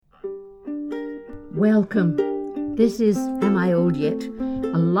Welcome. This is Am I Old Yet?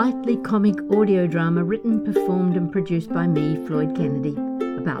 A lightly comic audio drama written, performed and produced by me, Floyd Kennedy,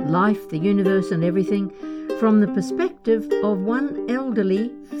 about life, the universe and everything from the perspective of one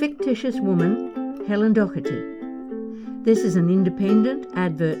elderly, fictitious woman, Helen Doherty. This is an independent,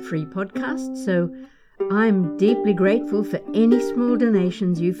 advert-free podcast, so I'm deeply grateful for any small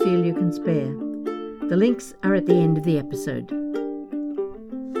donations you feel you can spare. The links are at the end of the episode.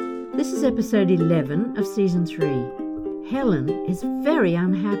 This is episode 11 of season 3. Helen is very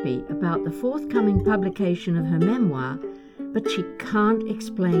unhappy about the forthcoming publication of her memoir, but she can't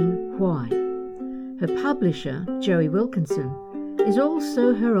explain why. Her publisher, Joey Wilkinson, is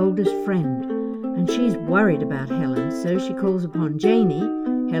also her oldest friend, and she's worried about Helen, so she calls upon Janie,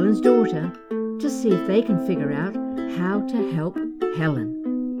 Helen's daughter, to see if they can figure out how to help Helen.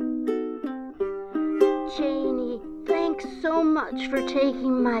 Janie, thanks so much for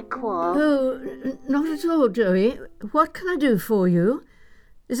taking my call. Oh, not at all, Joey. What can I do for you?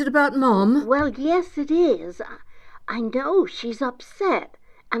 Is it about Mom? Well, yes, it is. I know she's upset,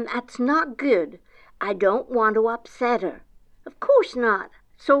 and that's not good. I don't want to upset her. Of course not.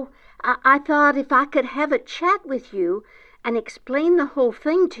 So I thought if I could have a chat with you and explain the whole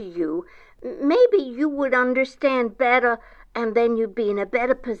thing to you, maybe you would understand better, and then you'd be in a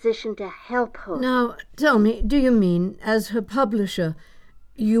better position to help her. Now, tell me, do you mean, as her publisher,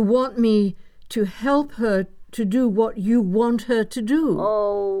 you want me to help her to do what you want her to do?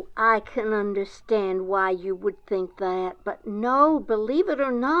 Oh, I can understand why you would think that, but no, believe it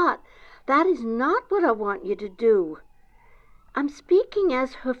or not, that is not what I want you to do. I'm speaking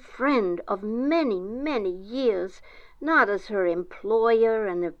as her friend of many, many years, not as her employer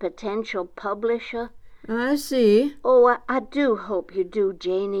and a potential publisher. I see. Oh, I do hope you do,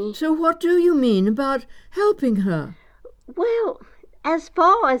 Janie. So what do you mean about helping her? Well, as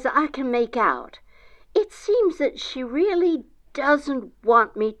far as I can make out, it seems that she really doesn't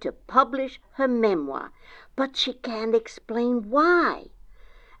want me to publish her memoir, but she can't explain why.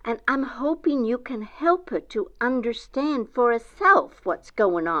 And I'm hoping you can help her to understand for herself what's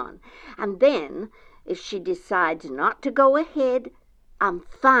going on. And then, if she decides not to go ahead, I'm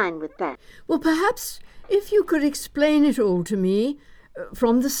fine with that. Well, perhaps if you could explain it all to me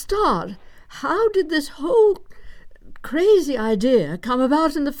from the start. How did this whole crazy idea come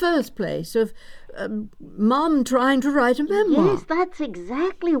about in the first place of Mom trying to write a memoir? Yes, that's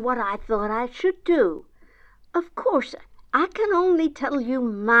exactly what I thought I should do. Of course, I can only tell you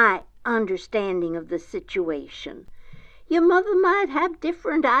my understanding of the situation. Your mother might have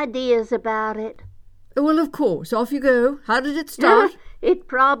different ideas about it. Well, of course. Off you go. How did it start? It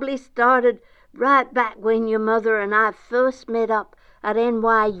probably started right back when your mother and I first met up at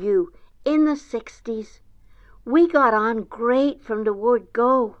NYU in the 60s. We got on great from the word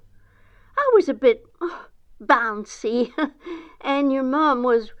go. I was a bit bouncy, and your mom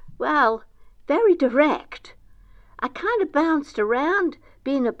was, well, very direct. I kind of bounced around,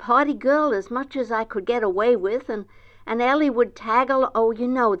 being a party girl as much as I could get away with, and Ellie would tag along. Oh, you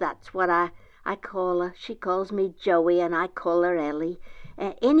know that's what I call her. She calls me Joey, and I call her Ellie.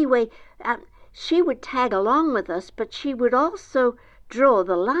 Anyway, she would tag along with us, but she would also draw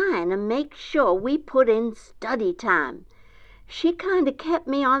the line and make sure we put in study time. She kind of kept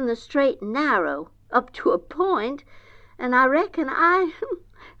me on the straight and narrow, up to a point, and I reckon I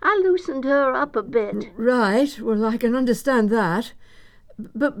loosened her up a bit. Right, well, I can understand that.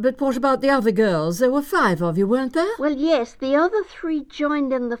 But what about the other girls? There were 5 of you, weren't there? Well, yes, the other 3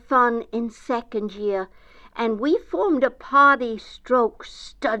 joined in the fun in second year, and we formed a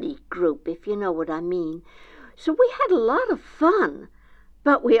party-stroke-study group, if you know what I mean. So we had a lot of fun,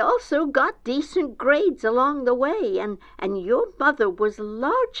 but we also got decent grades along the way, and your mother was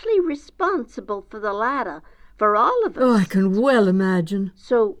largely responsible for the latter, for all of us. Oh, I can well imagine.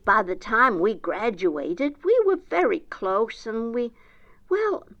 So by the time we graduated, we were very close, and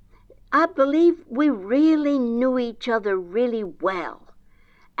well, I believe we really knew each other really well,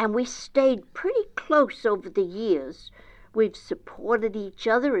 and we stayed pretty close over the years. We've supported each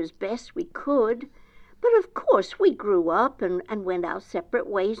other as best we could, but of course we grew up and went our separate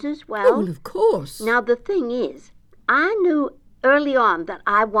ways as well. Oh, well, of course. Now, the thing is, I knew early on that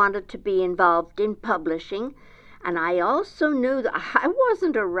I wanted to be involved in publishing, and I also knew that I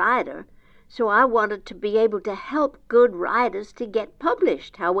wasn't a writer, so I wanted to be able to help good writers to get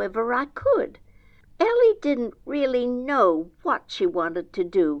published however I could. Ellie didn't really know what she wanted to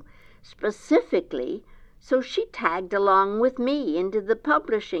do specifically, so she tagged along with me into the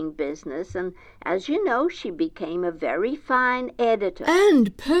publishing business, and as you know, she became a very fine editor.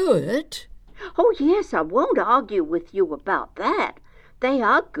 And poet. Oh, yes, I won't argue with you about that. They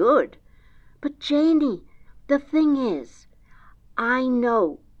are good. But Janie, the thing is, I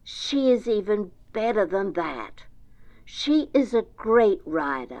know she is even better than that. She is a great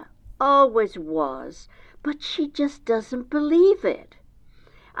writer, always was, but she just doesn't believe it.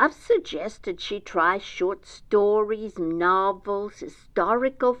 I've suggested she try short stories, novels,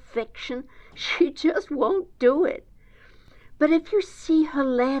 historical fiction. She just won't do it. But if you see her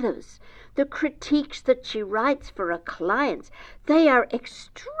letters, the critiques that she writes for her clients, they are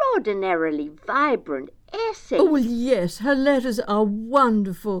extraordinarily vibrant essays. Oh, well, yes, her letters are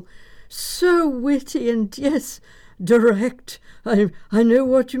wonderful. So witty and, yes, direct. I know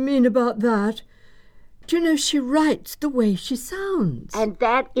what you mean about that. Do you know, she writes the way she sounds. And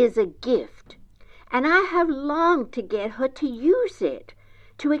that is a gift. And I have longed to get her to use it,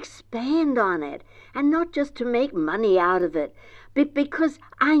 to expand on it, and not just to make money out of it, but because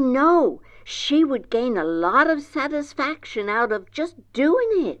I know she would gain a lot of satisfaction out of just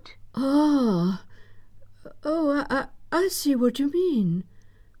doing it. I see what you mean.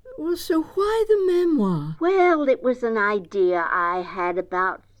 Well, so why the memoir? Well, it was an idea I had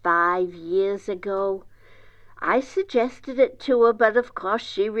about 5 years ago. I suggested it to her, but of course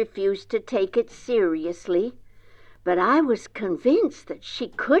she refused to take it seriously. But I was convinced that she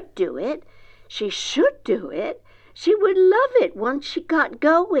could do it. She should do it. She would love it once she got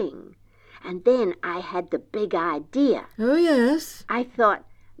going. And then I had the big idea. Oh, yes. I thought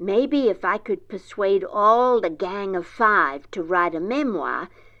maybe if I could persuade all the Gang of 5 to write a memoir,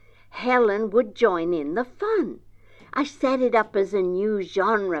 Helen would join in the fun. I set it up as a new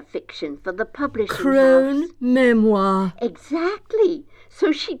genre fiction for the publishing Crone house. memoir. Exactly.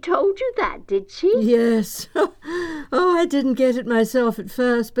 So she told you that, did she? Yes. Oh, I didn't get it myself at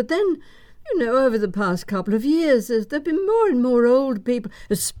first, but then, you know, over the past couple of years, there have been more and more old people,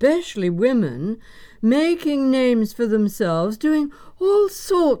 especially women, making names for themselves, doing all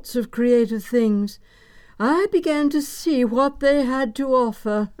sorts of creative things. I began to see what they had to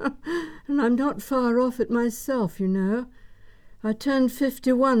offer, and I'm not far off it myself, you know. I turned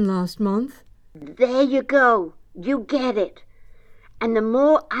 51 last month. There you go. You get it. And the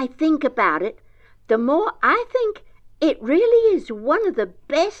more I think about it, the more I think it really is one of the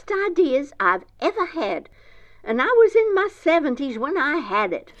best ideas I've ever had. And I was in my 70s when I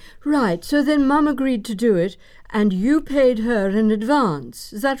had it. Right, so then Mum agreed to do it, and you paid her in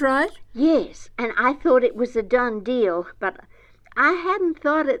advance. Is that right? Yes, and I thought it was a done deal, but I hadn't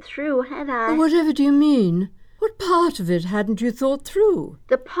thought it through, had I? Whatever do you mean? What part of it hadn't you thought through?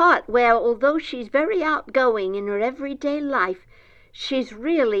 The part where, although she's very outgoing in her everyday life, she's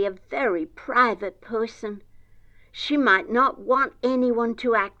really a very private person. She might not want anyone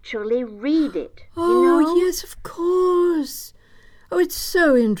to actually read it, Oh, you know? yes, of course. Oh, it's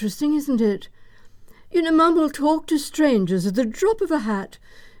so interesting, isn't it? You know, Mum will talk to strangers at the drop of a hat.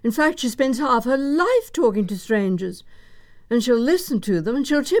 In fact, she spends half her life talking to strangers. And she'll listen to them and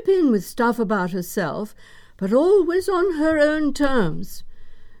she'll chip in with stuff about herself, but always on her own terms.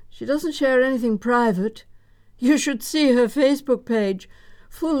 She doesn't share anything private. You should see her Facebook page,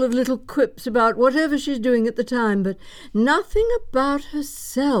 full of little quips about whatever she's doing at the time, but nothing about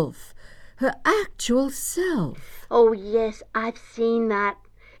herself, her actual self. Oh, yes, I've seen that.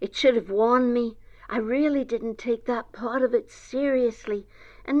 It should have warned me. I really didn't take that part of it seriously.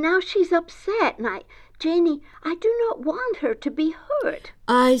 And now she's upset, and Janie, I do not want her to be hurt.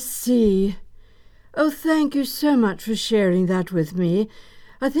 I see. Oh, thank you so much for sharing that with me.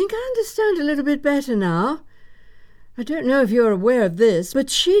 I think I understand a little bit better now. I don't know if you're aware of this, but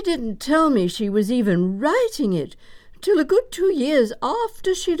she didn't tell me she was even writing it till a good 2 years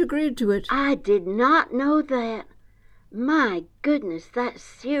after she'd agreed to it. I did not know that. My goodness, that's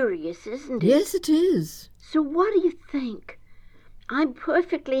serious, isn't it? Yes, it is. So what do you think? I'm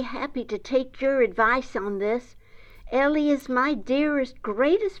perfectly happy to take your advice on this. Ellie is my dearest,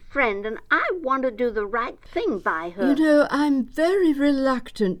 greatest friend, and I want to do the right thing by her. You know, I'm very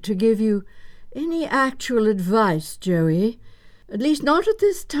reluctant to give you any actual advice, Joey. At least not at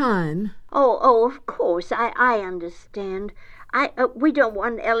this time. Oh, of course, I understand. We don't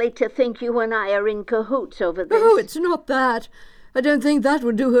want Ellie to think you and I are in cahoots over this. Oh, it's not that. I don't think that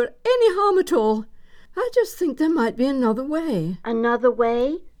would do her any harm at all. I just think there might be another way. Another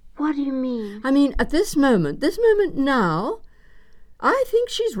way? What do you mean? I mean, at this moment now, I think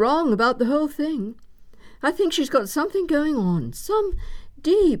she's wrong about the whole thing. I think she's got something going on, some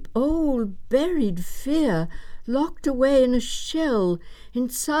deep, old, buried fear locked away in a shell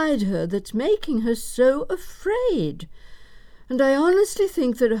inside her that's making her so afraid. And I honestly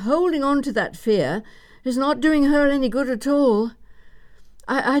think that holding on to that fear is not doing her any good at all.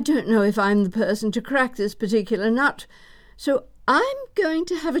 I don't know if I'm the person to crack this particular nut, so I'm going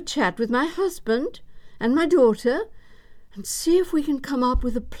to have a chat with my husband and my daughter and see if we can come up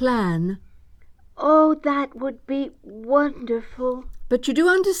with a plan. Oh, that would be wonderful. But you do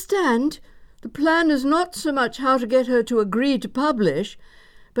understand, the plan is not so much how to get her to agree to publish,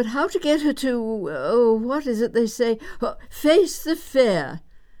 but how to get her to, what is it they say, face the fear.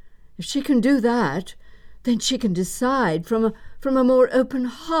 If she can do that, then she can decide from a more open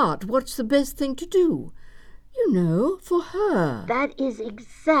heart what's the best thing to do. You know, for her. That is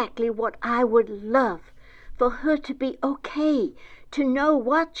exactly what I would love, for her to be okay, to know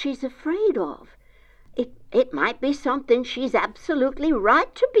what she's afraid of. It might be something she's absolutely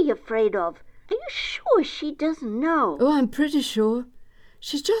right to be afraid of. Are you sure she doesn't know? Oh, I'm pretty sure.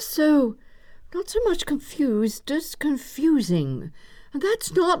 She's just not so much confused, just confusing. And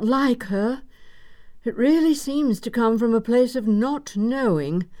that's not like her. It really seems to come from a place of not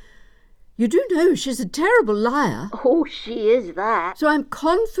knowing. You do know she's a terrible liar. Oh, she is that. So I'm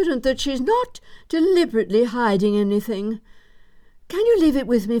confident that she's not deliberately hiding anything. Can you leave it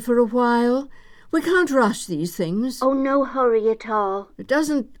with me for a while? We can't rush these things. Oh, no hurry at all. It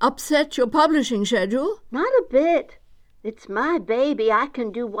doesn't upset your publishing schedule? Not a bit. It's my baby. I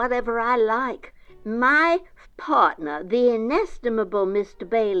can do whatever I like. My partner, the inestimable Mr.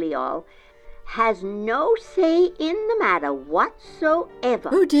 Balliol, has no say in the matter whatsoever.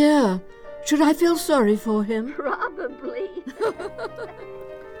 Oh, dear. Should I feel sorry for him? Probably.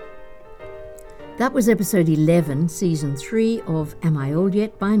 That was episode 11, season 3 of Am I Old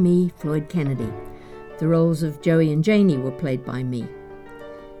Yet? By me, Floyd Kennedy. The roles of Joey and Janie were played by me.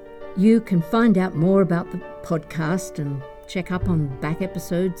 You can find out more about the podcast and check up on back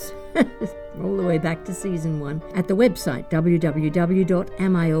episodes all the way back to season 1 at the website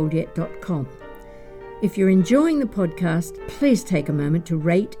www.amioldYet.com. If you're enjoying the podcast, please take a moment to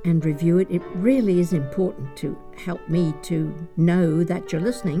rate and review it. It really is important to help me to know that you're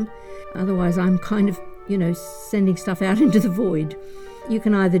listening. Otherwise, I'm kind of, sending stuff out into the void. You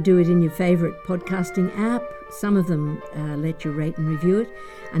can either do it in your favourite podcasting app. Some of them let you rate and review it.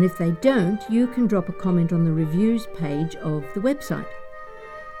 And if they don't, you can drop a comment on the reviews page of the website.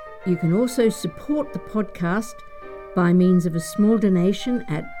 You can also support the podcast by means of a small donation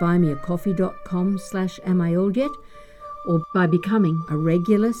at buymeacoffee.com/amioldYet, or by becoming a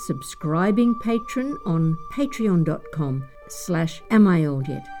regular subscribing patron on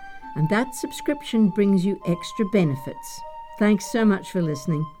patreon.com/amioldYet. And that subscription brings you extra benefits. Thanks so much for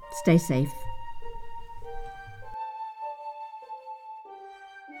listening. Stay safe.